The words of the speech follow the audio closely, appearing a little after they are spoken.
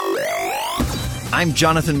I'm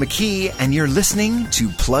Jonathan McKee, and you're listening to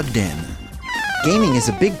Plugged In. Gaming is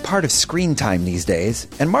a big part of screen time these days,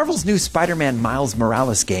 and Marvel's new Spider-Man Miles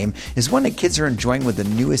Morales game is one that kids are enjoying with the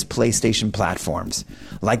newest PlayStation platforms.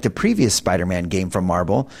 Like the previous Spider-Man game from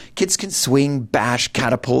Marvel, kids can swing, bash,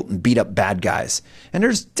 catapult, and beat up bad guys. And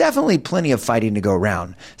there's definitely plenty of fighting to go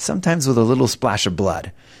around, sometimes with a little splash of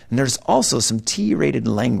blood. And there's also some T-rated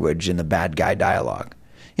language in the bad guy dialogue.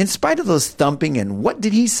 In spite of those thumping and what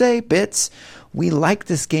did he say bits, we like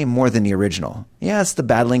this game more than the original. Yes, the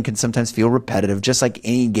battling can sometimes feel repetitive, just like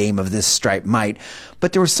any game of this stripe might,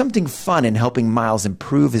 but there was something fun in helping Miles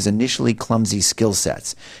improve his initially clumsy skill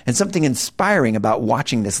sets, and something inspiring about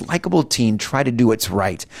watching this likable teen try to do what's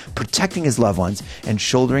right, protecting his loved ones and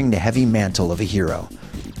shouldering the heavy mantle of a hero.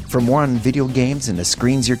 For more on video games and the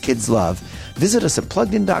screens your kids love, visit us at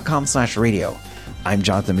pluggedin.com/radio. I'm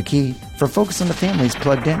Jonathan McKee for Focus on the Family's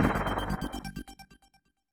Plugged In.